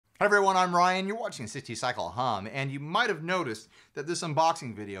Hi everyone, I'm Ryan. You're watching 60 Cycle Hum, and you might have noticed that this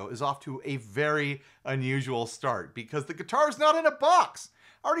unboxing video is off to a very unusual start because the guitar is not in a box.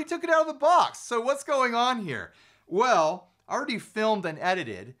 I already took it out of the box. So what's going on here? Well, I already filmed and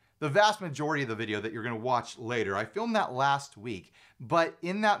edited the vast majority of the video that you're going to watch later. I filmed that last week, but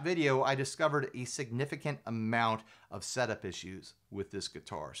in that video, I discovered a significant amount of setup issues with this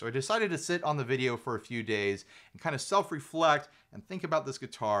guitar. So I decided to sit on the video for a few days and kind of self-reflect and think about this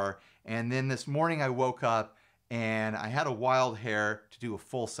guitar. And then this morning I woke up and I had a wild hair to do a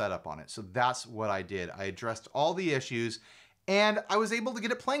full setup on it. So that's what I did. I addressed all the issues and I was able to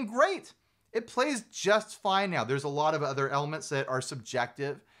get it playing great. It plays just fine now. There's a lot of other elements that are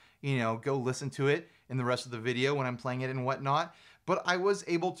subjective. You know, go listen to it in the rest of the video when I'm playing it and whatnot. But I was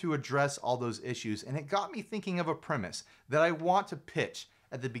able to address all those issues, and it got me thinking of a premise that I want to pitch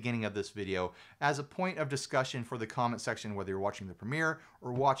at the beginning of this video as a point of discussion for the comment section, whether you're watching the premiere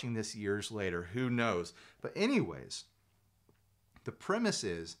or watching this years later, who knows. But anyways, the premise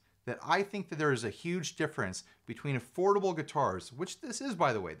is that I think that there is a huge difference between affordable guitars, which this is,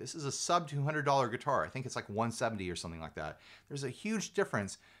 by the way. This is a sub $200 guitar. I think it's like $170 or something like that. There's a huge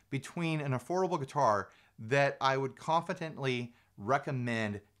difference between an affordable guitar that I would confidently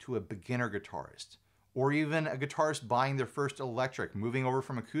recommend to a beginner guitarist, or even a guitarist buying their first electric, moving over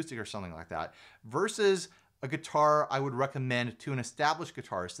from acoustic or something like that, versus a guitar I would recommend to an established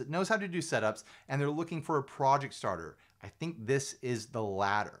guitarist that knows how to do setups and they're looking for a project starter. I think this is the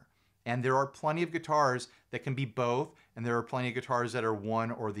latter. And there are plenty of guitars that can be both, and there are plenty of guitars that are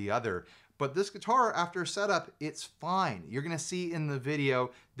one or the other. But this guitar, after setup, it's fine. You're gonna see in the video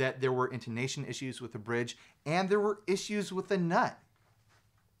that there were intonation issues with the bridge, and there were issues with the nut.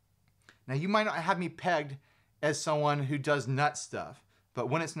 Now, you might not have me pegged as someone who does nut stuff, but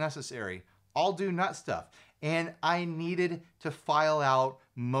when it's necessary, I'll do nut stuff. And I needed to file out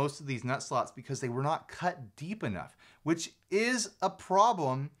most of these nut slots because they were not cut deep enough, which is a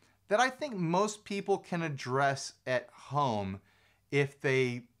problem that I think most people can address at home if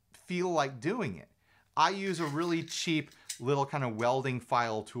they feel like doing it. I use a really cheap little kind of welding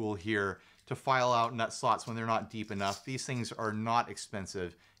file tool here to file out nut slots when they're not deep enough. These things are not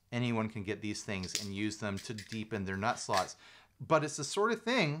expensive. Anyone can get these things and use them to deepen their nut slots. But it's the sort of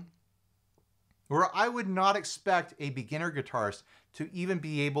thing where I would not expect a beginner guitarist to even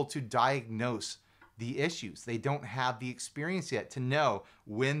be able to diagnose the issues. They don't have the experience yet to know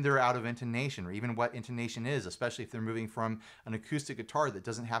when they're out of intonation or even what intonation is, especially if they're moving from an acoustic guitar that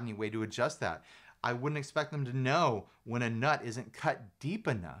doesn't have any way to adjust that. I wouldn't expect them to know when a nut isn't cut deep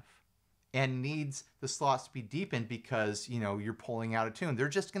enough and needs the slots to be deepened because, you know, you're pulling out of tune. They're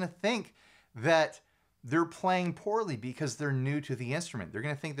just gonna think that they're playing poorly because they're new to the instrument. They're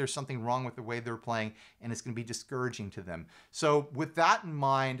gonna think there's something wrong with the way they're playing and it's gonna be discouraging to them. So with that in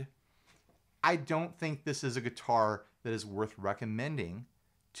mind, I don't think this is a guitar that is worth recommending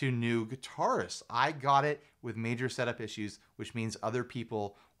to new guitarists. I got it with major setup issues, which means other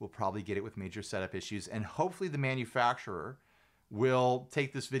people will probably get it with major setup issues. And hopefully the manufacturer will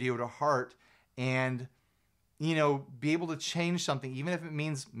take this video to heart and, you know, be able to change something, even if it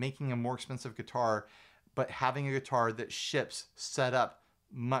means making a more expensive guitar, but having a guitar that ships set up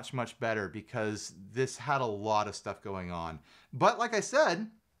much, much better, because this had a lot of stuff going on. But like I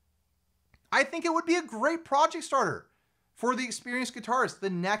said, I think it would be a great project starter for the experienced guitarist. The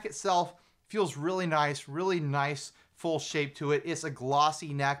neck itself feels really nice full shape to it. It's a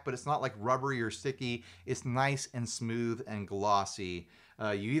glossy neck, but it's not like rubbery or sticky. It's nice and smooth and glossy.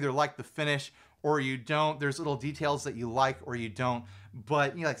 You either like the finish or you don't. There's little details that you like or you don't.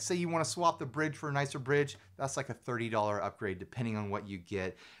 But you know, like say you want to swap the bridge for a nicer bridge, that's like a $30 upgrade depending on what you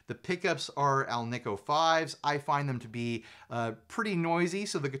get. The pickups are Alnico 5s. I find them to be pretty noisy,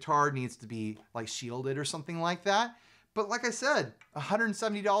 so the guitar needs to be like shielded or something like that. But like I said,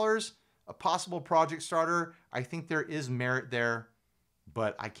 $170, a possible project starter. I think there is merit there,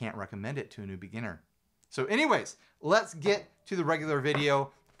 but I can't recommend it to a new beginner. So anyways, let's get to the regular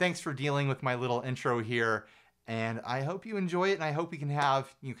video. Thanks for dealing with my little intro here. And I hope you enjoy it, and I hope we can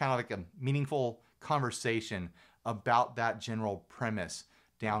have kind of like a meaningful conversation about that general premise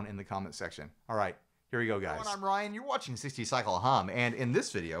down in the comment section. All right, here we go, guys. Hello, I'm Ryan. You're watching 60 Cycle Hum, and in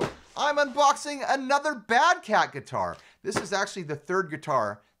this video, I'm unboxing another Badcat guitar. This is actually the third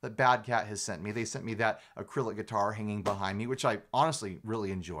guitar that Badcat has sent me. They sent me that acrylic guitar hanging behind me, which I honestly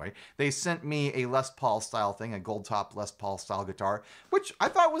really enjoy. They sent me a Les Paul style thing, a gold top Les Paul style guitar, which I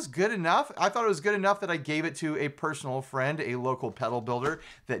thought was good enough. I thought it was good enough that I gave it to a personal friend, a local pedal builder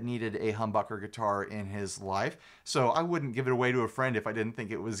that needed a humbucker guitar in his life. So I wouldn't give it away to a friend if I didn't think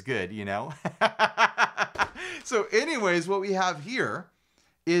it was good, you know? So anyways, what we have here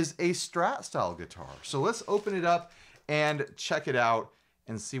is a Strat style guitar. So let's open it up and check it out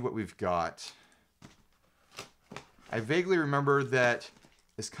and see what we've got. I vaguely remember that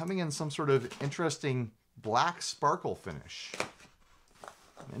it's coming in some sort of interesting black sparkle finish.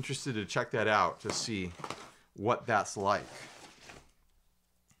 I'm interested to check that out to see what that's like.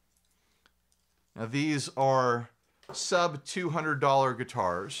 Now these are sub $200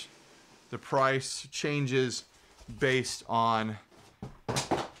 guitars. The price changes based on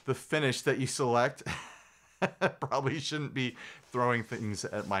the finish that you select. Probably shouldn't be throwing things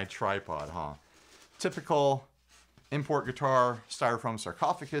at my tripod, huh? Typical import guitar, styrofoam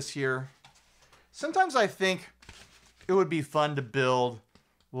sarcophagus here. Sometimes I think it would be fun to build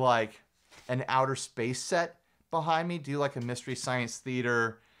like an outer space set behind me, do like a Mystery Science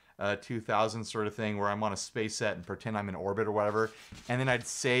Theater 2000 sort of thing where I'm on a space set and pretend I'm in orbit or whatever. And then I'd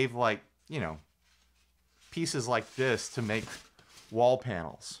save like, you know, pieces like this to make wall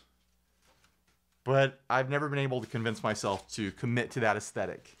panels. But I've never been able to convince myself to commit to that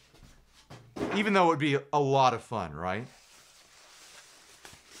aesthetic. Even though it would be a lot of fun, right?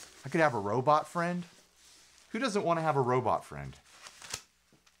 I could have a robot friend. Who doesn't want to have a robot friend?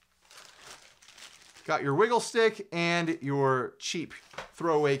 Got your wiggle stick and your cheap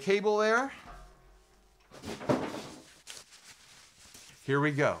throwaway cable there. Here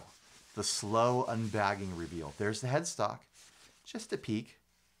we go. The slow unbagging reveal. There's the headstock. Just a peek.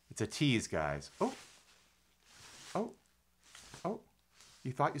 It's a tease, guys. Oh. Oh. Oh.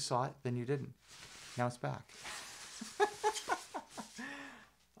 You thought you saw it, then you didn't. Now it's back.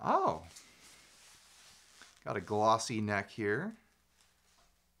 Oh. Got a glossy neck here.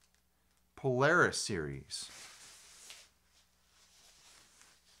 Polaris series.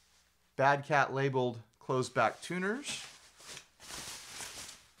 Badcat labeled closed back tuners.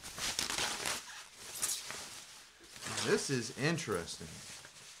 This is interesting.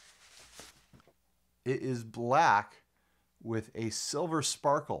 It is black with a silver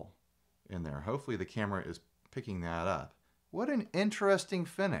sparkle in there. Hopefully the camera is picking that up. What an interesting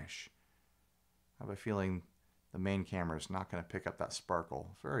finish. I have a feeling the main camera is not going to pick up that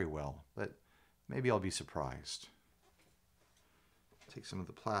sparkle very well, but maybe I'll be surprised. Take some of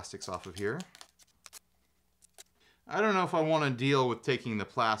the plastics off of here. I don't know if I want to deal with taking the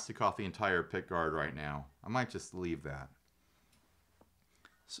plastic off the entire pick guard right now. I might just leave that.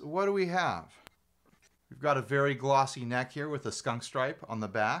 So what do we have? We've got a very glossy neck here with a skunk stripe on the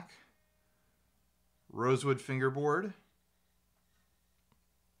back. Rosewood fingerboard.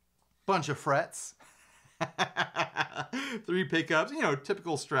 Bunch of frets. 3 pickups, you know,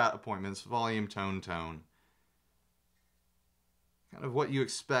 typical Strat appointments, volume, tone, tone. Kind of what you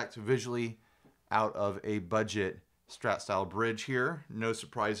expect visually out of a budget Strat style bridge here. No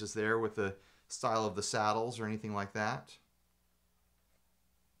surprises there with the style of the saddles or anything like that.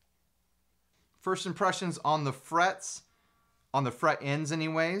 First impressions on the frets, on the fret ends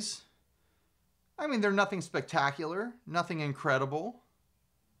anyways. I mean, they're nothing spectacular, nothing incredible.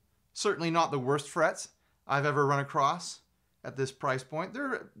 Certainly not the worst frets I've ever run across at this price point.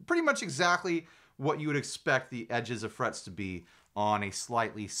 They're pretty much exactly what you would expect the edges of frets to be on a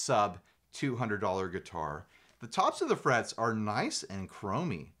slightly sub $200 guitar. The tops of the frets are nice and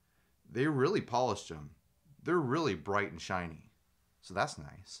chromy. They really polished them. They're really bright and shiny. So that's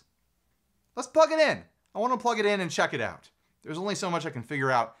nice. Let's plug it in. I want to plug it in and check it out. There's only so much I can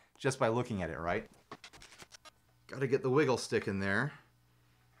figure out just by looking at it, right? Got to get the wiggle stick in there.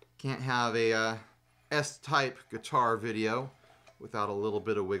 Can't have a S-type guitar video without a little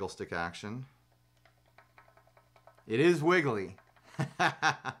bit of wiggle stick action. It is wiggly.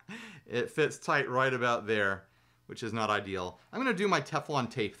 It fits tight right about there, which is not ideal. I'm going to do my Teflon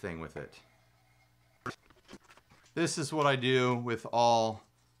tape thing with it. This is what I do with all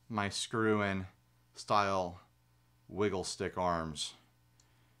my screw-in style wiggle stick arms.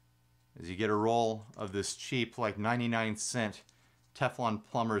 Is you get a roll of this cheap, like 99-cent Teflon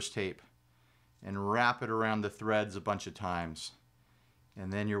plumber's tape and wrap it around the threads a bunch of times.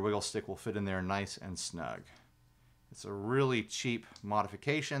 And then your wiggle stick will fit in there nice and snug. It's a really cheap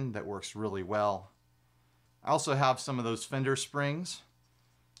modification that works really well. I also have some of those fender springs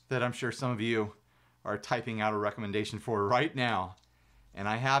that I'm sure some of you are typing out a recommendation for right now. And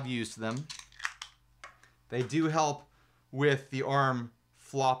I have used them. They do help with the arm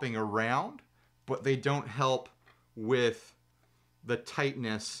flopping around, but they don't help with the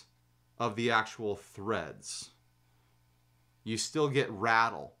tightness of the actual threads. You still get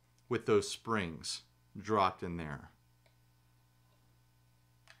rattle with those springs dropped in there.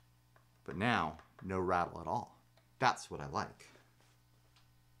 But now, no rattle at all. That's what I like.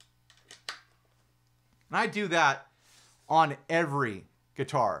 And I do that on every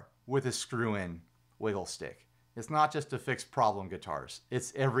guitar with a screw-in wiggle stick. It's not just to fix problem guitars.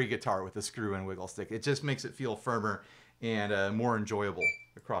 It's every guitar with a screw-in wiggle stick. It just makes it feel firmer and more enjoyable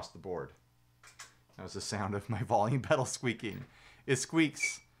across the board. That was the sound of my volume pedal squeaking. It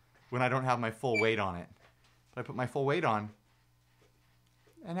squeaks when I don't have my full weight on it. But I put my full weight on,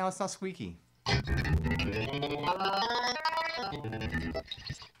 and now it's not squeaky.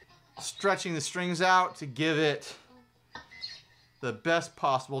 Stretching the strings out to give it the best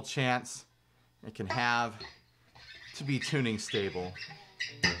possible chance it can have to be tuning stable.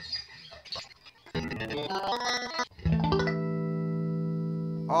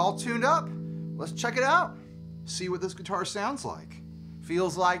 All tuned up. Let's check it out. See what this guitar sounds like,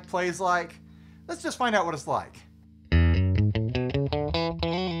 feels like, plays like. Let's just find out what it's like.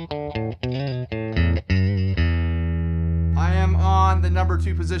 I am on the number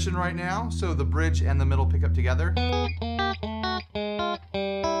 2 position right now, so the bridge and the middle pick up together.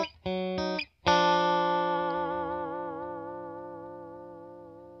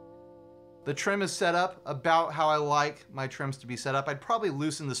 The trim is set up about how I like my trims to be set up. I'd probably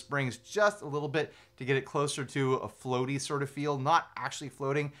loosen the springs just a little bit to get it closer to a floaty sort of feel, not actually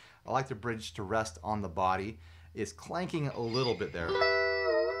floating. I like the bridge to rest on the body. It's clanking a little bit there.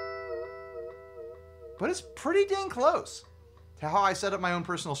 But it's pretty dang close to how I set up my own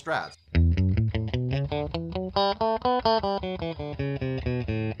personal strats.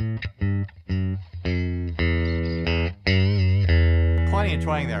 Plenty of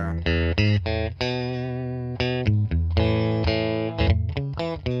twang there.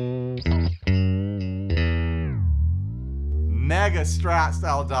 Mega Strat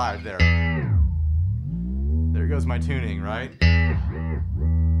style dive there. There goes my tuning, right?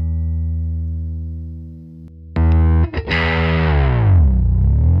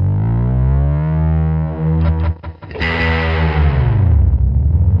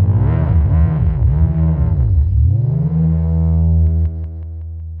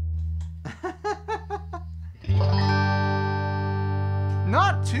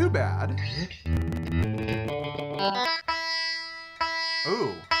 Not too bad.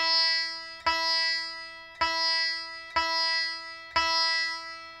 Ooh.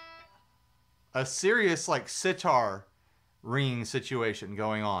 A serious like sitar ringing situation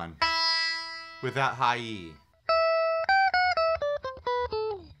going on with that high E.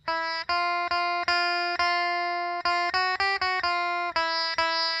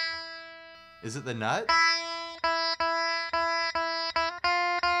 Is it the nut?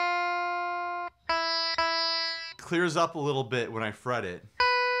 Clears up a little bit when I fret it,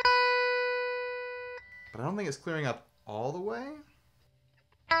 but I don't think it's clearing up all the way.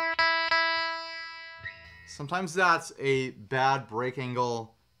 Sometimes that's a bad break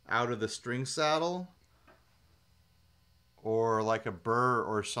angle out of the string saddle, or like a burr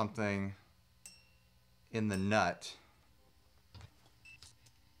or something in the nut.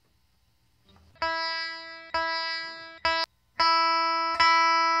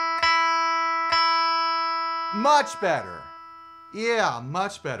 Much better. Yeah,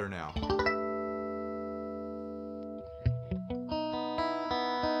 much better now.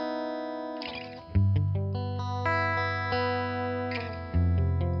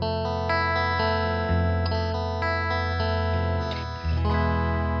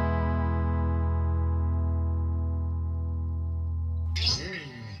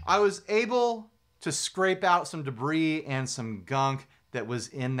 I was able to scrape out some debris and some gunk that was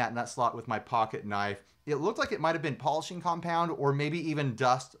in that nut slot with my pocket knife. It looked like it might have been polishing compound or maybe even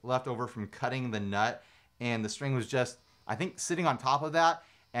dust left over from cutting the nut, and the string was just, I think, sitting on top of that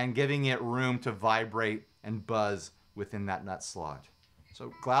and giving it room to vibrate and buzz within that nut slot.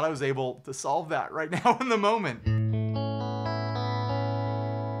 So glad I was able to solve that right now in the moment.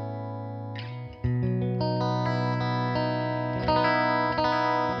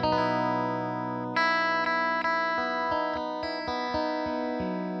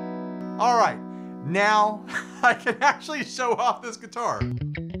 All right, now I can actually show off this guitar.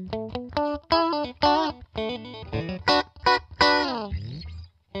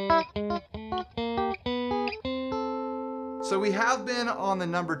 So we have been on the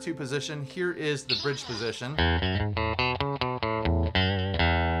number 2 position. Here is the bridge position.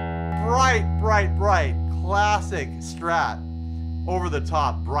 Bright, bright, bright, classic Strat, over the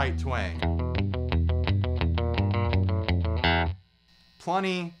top, bright twang.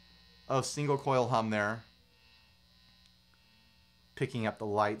 Plenty of single coil hum there. Picking up the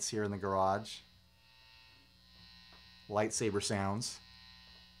lights here in the garage. Lightsaber sounds.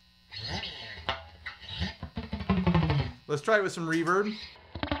 Let's try it with some reverb.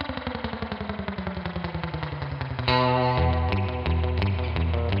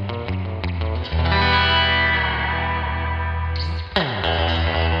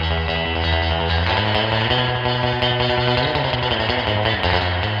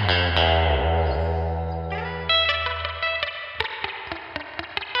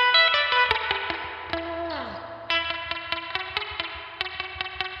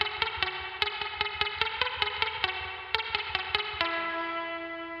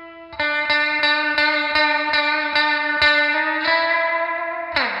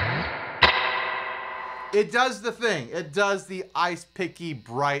 It does the thing. It does the ice picky,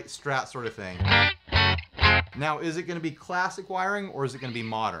 bright Strat sort of thing. Now, is it going to be classic wiring or is it going to be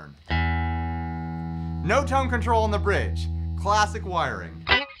modern? No tone control on the bridge. Classic wiring.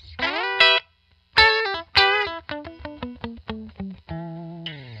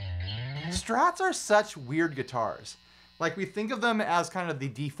 Strats are such weird guitars. Like, we think of them as kind of the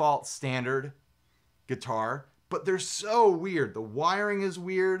default standard guitar, but they're so weird. The wiring is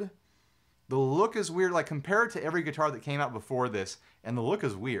weird. The look is weird. Like, compare it to every guitar that came out before this, and the look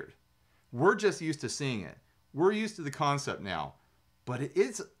is weird. We're just used to seeing it. We're used to the concept now, but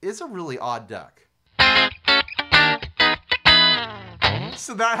it's a really odd duck.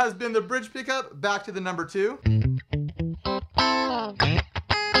 So that has been the bridge pickup. Back to the number 2.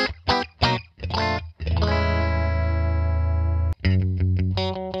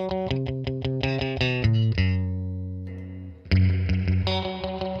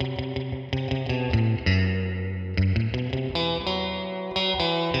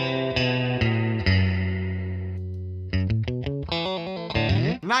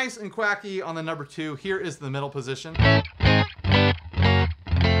 Nice and quacky on the number 2. Here is the middle position.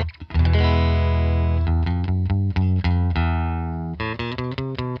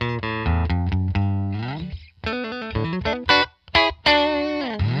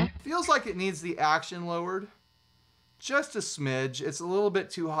 Feels like it needs the action lowered just a smidge. It's a little bit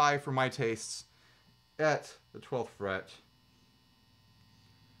too high for my tastes at the 12th fret.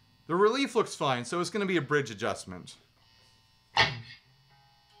 The relief looks fine, so it's going to be a bridge adjustment.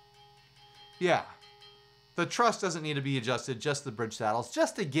 Yeah, the truss doesn't need to be adjusted, just the bridge saddles,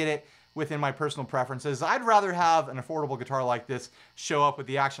 just to get it within my personal preferences. I'd rather have an affordable guitar like this show up with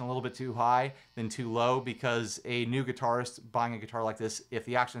the action a little bit too high than too low, because a new guitarist buying a guitar like this, if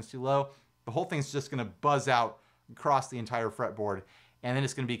the action is too low, the whole thing's just going to buzz out across the entire fretboard, and then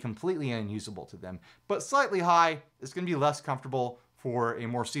it's going to be completely unusable to them. But slightly high, it's going to be less comfortable for a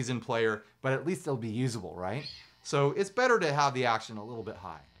more seasoned player, but at least it'll be usable, right? So it's better to have the action a little bit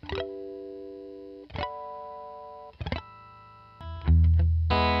high.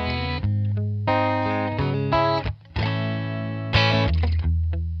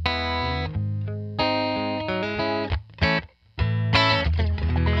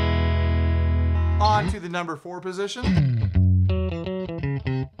 On to the number 4 position.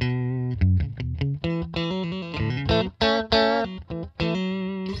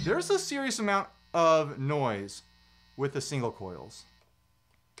 There's a serious amount of noise with the single coils.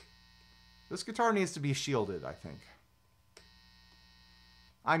 This guitar needs to be shielded, I think.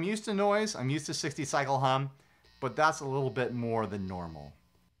 I'm used to noise, I'm used to 60 cycle hum, but that's a little bit more than normal.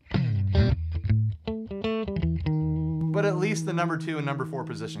 But at least the number 2 and number 4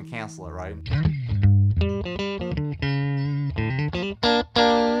 position cancel it, right?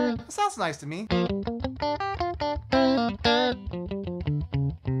 That sounds nice to me.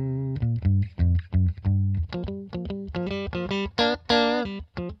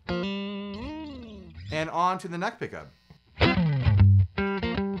 And on to the neck pickup.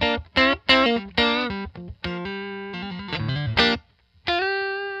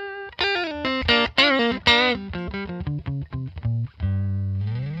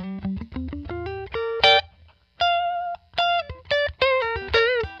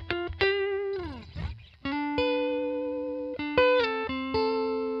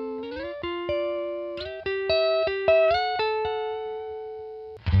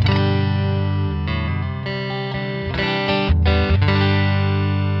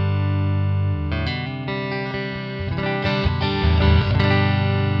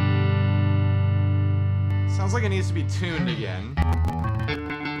 Sounds like it needs to be tuned again.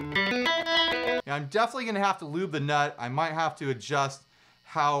 Yeah, I'm definitely going to have to lube the nut. I might have to adjust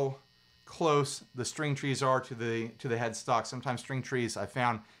how close the string trees are to the headstock. Sometimes string trees, I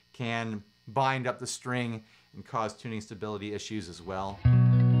found, can bind up the string and cause tuning stability issues as well.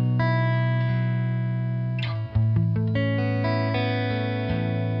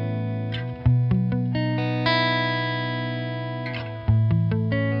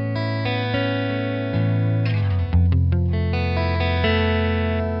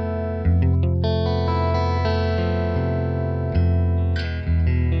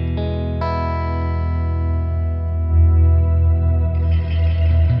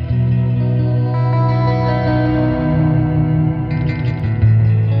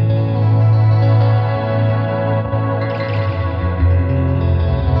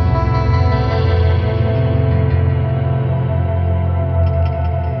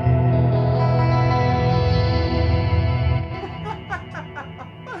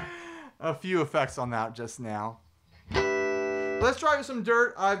 A few effects on that just now. Let's try with some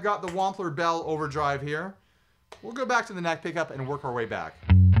dirt. I've got the Wampler Bell overdrive here. We'll go back to the neck pickup and work our way back.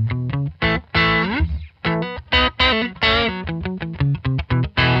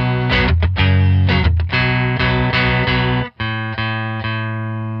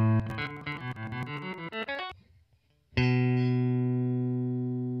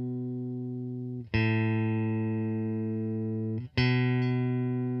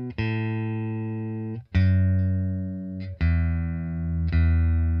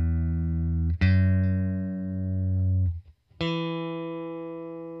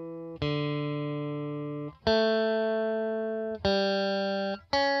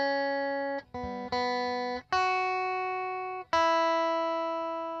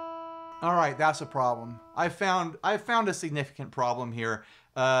 All right, that's a problem. I found a significant problem here.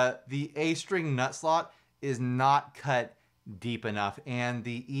 The A string nut slot is not cut deep enough, and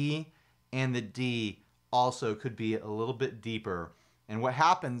the E and the D also could be a little bit deeper. And what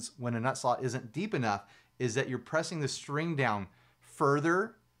happens when a nut slot isn't deep enough is that you're pressing the string down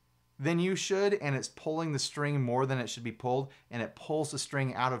further than you should, and it's pulling the string more than it should be pulled, and it pulls the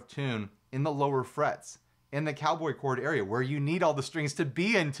string out of tune in the lower frets, in the cowboy chord area, where you need all the strings to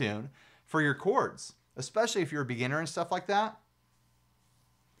be in tune for your chords, especially if you're a beginner and stuff like that.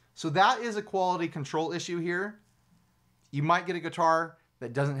 So that is a quality control issue here. You might get a guitar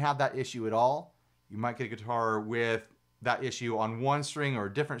that doesn't have that issue at all. You might get a guitar with that issue on one string or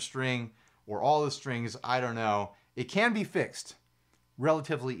a different string or all the strings, I don't know. It can be fixed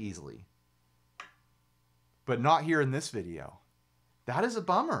relatively easily, but not here in this video. That is a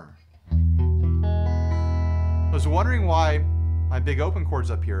bummer. I was wondering why my big open chords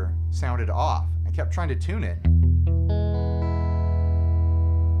up here sounded off. I kept trying to tune it.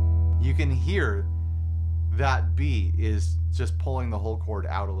 You can hear that B is just pulling the whole chord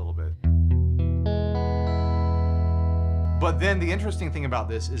out a little bit. But then the interesting thing about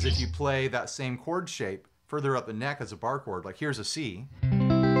this is if you play that same chord shape further up the neck as a bar chord, like here's a C,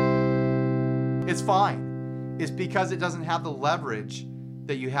 it's fine. It's because it doesn't have the leverage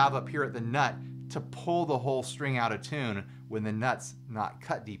that you have up here at the nut to pull the whole string out of tune when the nut's not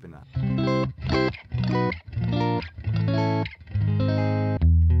cut deep enough.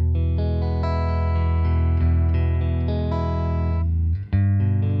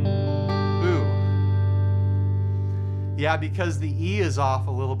 Ooh. Yeah, because the E is off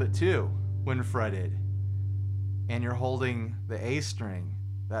a little bit too when fretted. And you're holding the A string.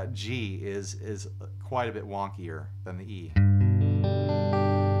 That G is quite a bit wonkier than the E.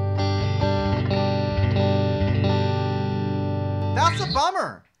 That's a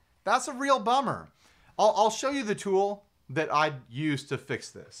bummer. That's a real bummer. I'll show you the tool that I'd use to fix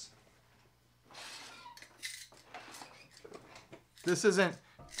this. This isn't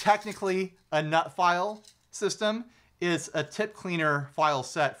technically a nut file system. It's a tip cleaner file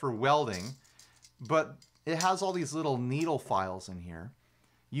set for welding, but it has all these little needle files in here.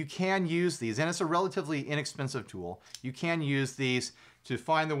 You can use these, and it's a relatively inexpensive tool. You can use these to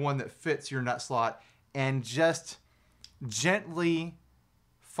find the one that fits your nut slot and just gently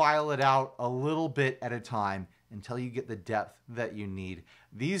file it out a little bit at a time until you get the depth that you need.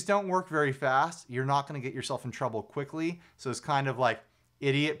 These don't work very fast. You're not going to get yourself in trouble quickly, so it's kind of like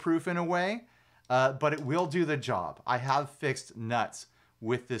idiot-proof in a way, but it will do the job. I have fixed nuts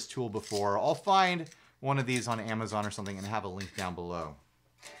with this tool before. I'll find one of these on Amazon or something and have a link down below.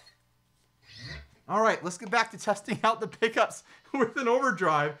 All right, let's get back to testing out the pickups with an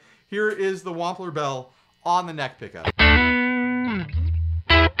overdrive. Here is the Wampler Bell on the neck pickup.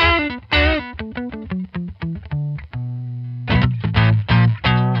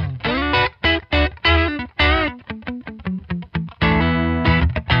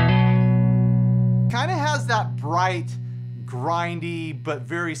 Kind of has that bright, grindy, but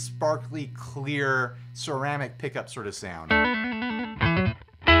very sparkly, clear ceramic pickup sort of sound.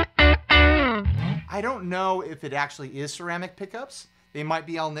 I don't know if it actually is ceramic pickups. They might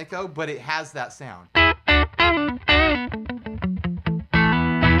be Alnico, but it has that sound.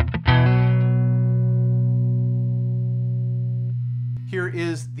 Here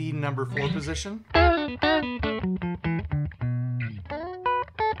is the number 4 position. I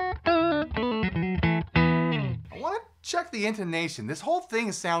want to check the intonation. This whole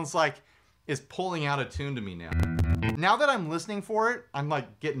thing sounds like it's pulling out of tune to me now. Now that I'm listening for it, I'm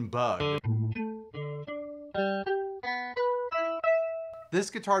like getting bugged. This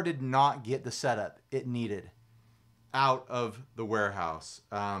guitar did not get the setup it needed out of the warehouse.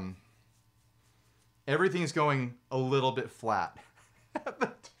 Everything's going a little bit flat.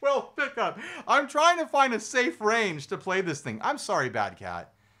 The 12th pickup. I'm trying to find a safe range to play this thing. I'm sorry, Badcat.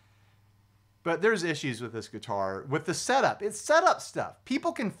 But there's issues with this guitar. With the setup, it's setup stuff.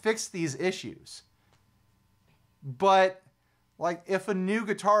 People can fix these issues. But like if a new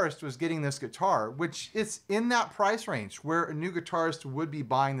guitarist was getting this guitar, which it's in that price range where a new guitarist would be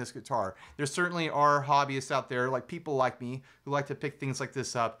buying this guitar. There certainly are hobbyists out there, like people like me, who like to pick things like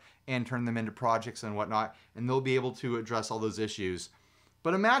this up and turn them into projects and whatnot, and they'll be able to address all those issues.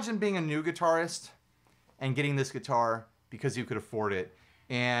 But imagine being a new guitarist and getting this guitar because you could afford it,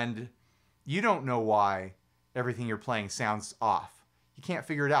 and you don't know why everything you're playing sounds off. You can't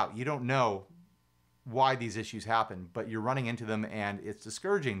figure it out. You don't know why these issues happen, but you're running into them and it's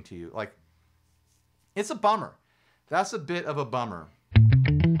discouraging to you. Like, it's a bummer. That's a bit of a bummer.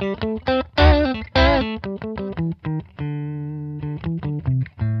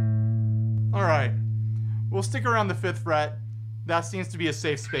 All right, we'll stick around the 5th fret. That seems to be a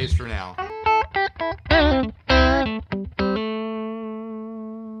safe space for now.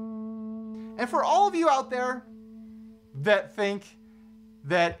 And for all of you out there that think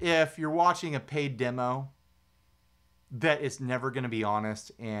that if you're watching a paid demo, that it's never going to be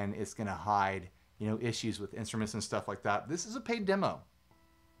honest and it's going to hide, you know, issues with instruments and stuff like that, this is a paid demo.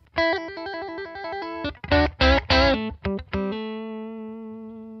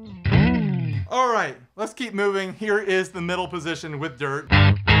 All right, let's keep moving. Here is the middle position with dirt.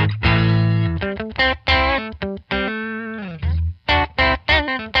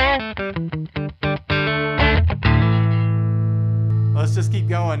 Let's just keep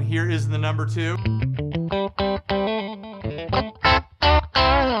going. Here is the number 2.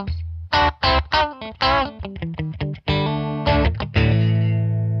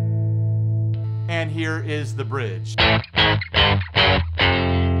 And here is the bridge.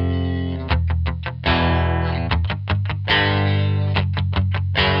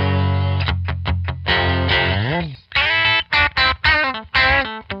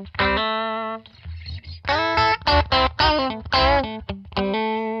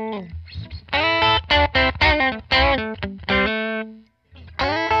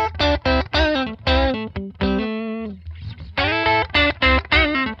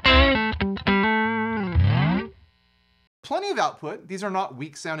 Plenty of output. These are not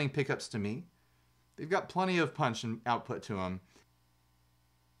weak sounding pickups to me. They've got plenty of punch and output to them.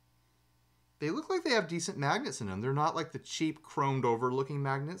 They look like they have decent magnets in them. They're not like the cheap chromed over looking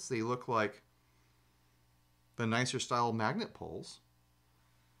magnets. They look like the nicer style magnet poles.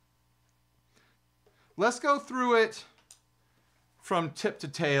 Let's go through it from tip to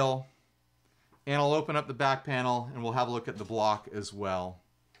tail, and I'll open up the back panel and we'll have a look at the block as well.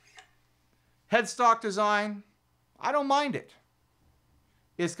 Headstock design, I don't mind it.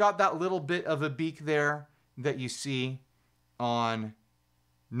 It's got that little bit of a beak there that you see on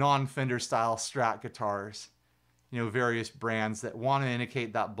non-Fender style Strat guitars. You know, various brands that want to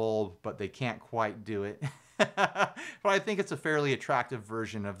indicate that bulb, but they can't quite do it. But I think it's a fairly attractive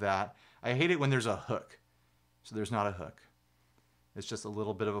version of that. I hate it when there's a hook. So there's not a hook. It's just a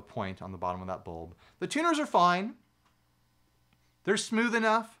little bit of a point on the bottom of that bulb. The tuners are fine. They're smooth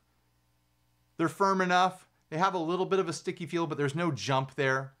enough. They're firm enough. They have a little bit of a sticky feel, but there's no jump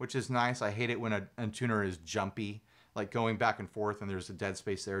there, which is nice. I hate it when a tuner is jumpy, like going back and forth and there's a dead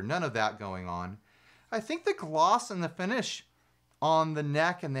space there. None of that going on. I think the gloss and the finish on the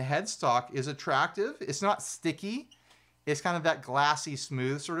neck and the headstock is attractive. It's not sticky. It's kind of that glassy,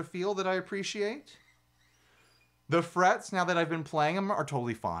 smooth sort of feel that I appreciate. The frets, now that I've been playing them, are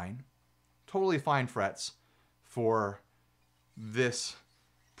totally fine. Totally fine frets for this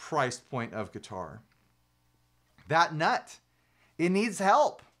price point of guitar. That nut, it needs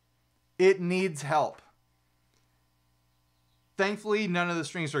help. It needs help. Thankfully, none of the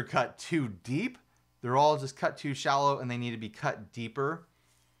strings are cut too deep. They're all just cut too shallow and they need to be cut deeper.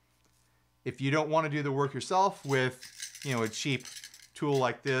 If you don't want to do the work yourself with, you know, a cheap tool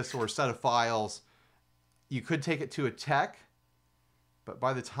like this or a set of files, you could take it to a tech, but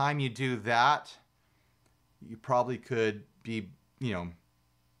by the time you do that, you probably could be, you know,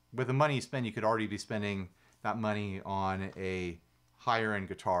 with the money you spend, you could already be spending that money on a higher end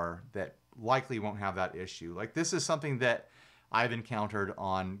guitar that likely won't have that issue. Like, this is something that I've encountered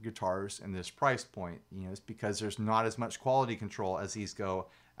on guitars in this price point. You know, it's because there's not as much quality control as these go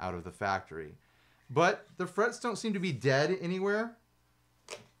out of the factory. But the frets don't seem to be dead anywhere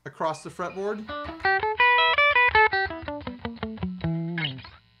across the fretboard.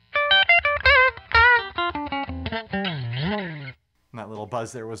 That little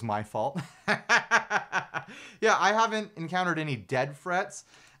buzz there was my fault. Yeah, I haven't encountered any dead frets,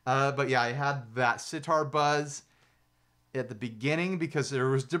 but yeah, I had that sitar buzz at the beginning because there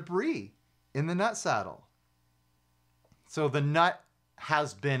was debris in the nut saddle. So the nut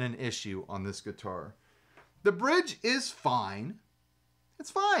has been an issue on this guitar. The bridge is fine. It's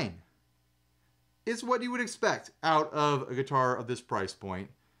fine. It's what you would expect out of a guitar of this price point.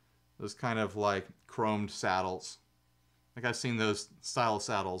 Those kind of like chromed saddles. Like I've seen those style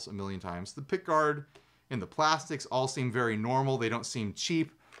saddles a million times. The pickguard and the plastics all seem very normal. They don't seem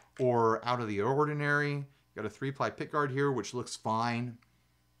cheap or out of the ordinary. Got a 3-ply pickguard here, which looks fine.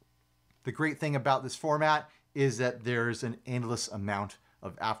 The great thing about this format is that there's an endless amount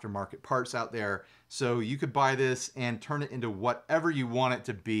of aftermarket parts out there. So you could buy this and turn it into whatever you want it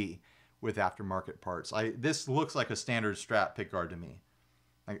to be with aftermarket parts. This looks like a standard Strat pickguard to me.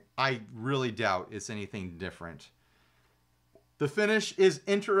 I really doubt it's anything different. The finish is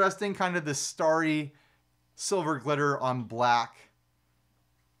interesting, kind of the starry silver glitter on black.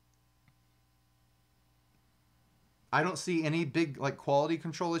 I don't see any big like quality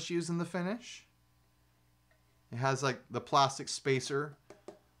control issues in the finish. It has like the plastic spacer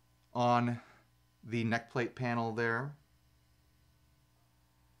on the neck plate panel there.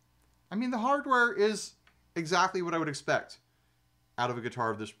 I mean, the hardware is exactly what I would expect out of a guitar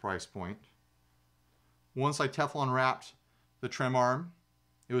of this price point. Once I Teflon wrapped the trim arm,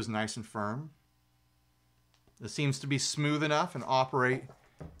 it was nice and firm. It seems to be smooth enough and operate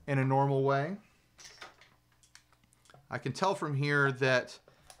in a normal way. I can tell from here that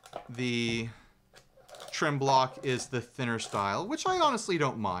the trim block is the thinner style, which I honestly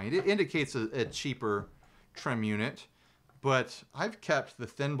don't mind. It indicates a cheaper trim unit, but I've kept the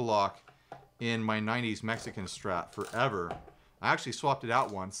thin block in my 90s Mexican Strat forever. I actually swapped it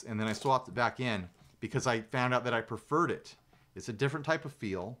out once, and then I swapped it back in because I found out that I preferred it. It's a different type of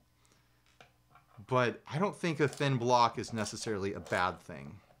feel, but I don't think a thin block is necessarily a bad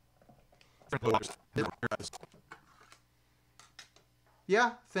thing.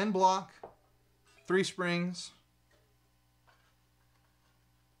 Yeah, thin block, 3 springs.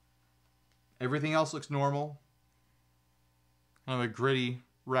 Everything else looks normal. Kind of a gritty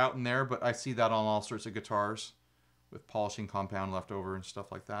route in there, but I see that on all sorts of guitars with polishing compound left over and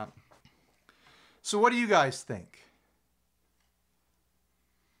stuff like that. So what do you guys think?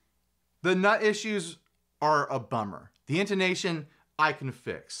 The nut issues are a bummer. The intonation I can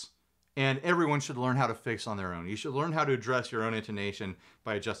fix. And everyone should learn how to fix on their own. You should learn how to address your own intonation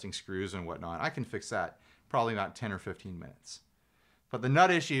by adjusting screws and whatnot. I can fix that probably not 10 or 15 minutes. But the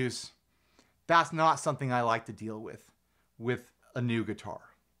nut issues, that's not something I like to deal with a new guitar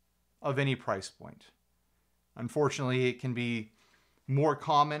of any price point. Unfortunately, it can be more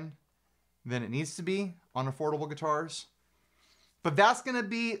common than it needs to be on affordable guitars. But that's going to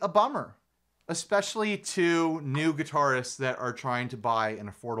be a bummer, especially to new guitarists that are trying to buy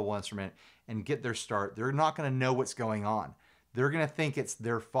an affordable instrument and get their start. They're not going to know what's going on. They're going to think it's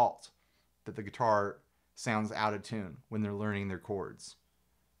their fault that the guitar sounds out of tune when they're learning their chords.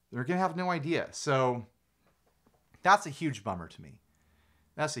 They're going to have no idea. So that's a huge bummer to me.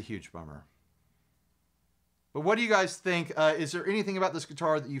 That's a huge bummer. But what do you guys think? Is there anything about this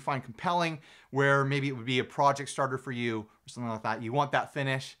guitar that you find compelling, where maybe it would be a project starter for you or something like that? You want that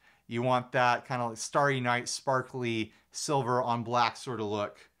finish. You want that kind of like Starry Night, sparkly, silver on black sort of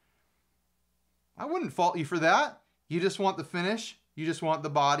look. I wouldn't fault you for that. You just want the finish. You just want the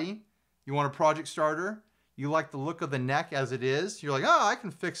body. You want a project starter. You like the look of the neck as it is. You're like, oh, I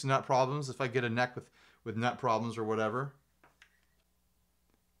can fix nut problems if I get a neck with nut problems or whatever.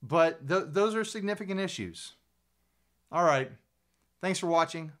 But those are significant issues. All right. Thanks for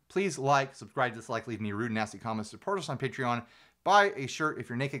watching. Please like, subscribe, dislike, leave me rude and nasty comments. Support us on Patreon. Buy a shirt if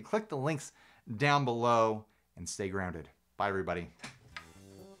you're naked. Click the links down below and stay grounded. Bye, everybody.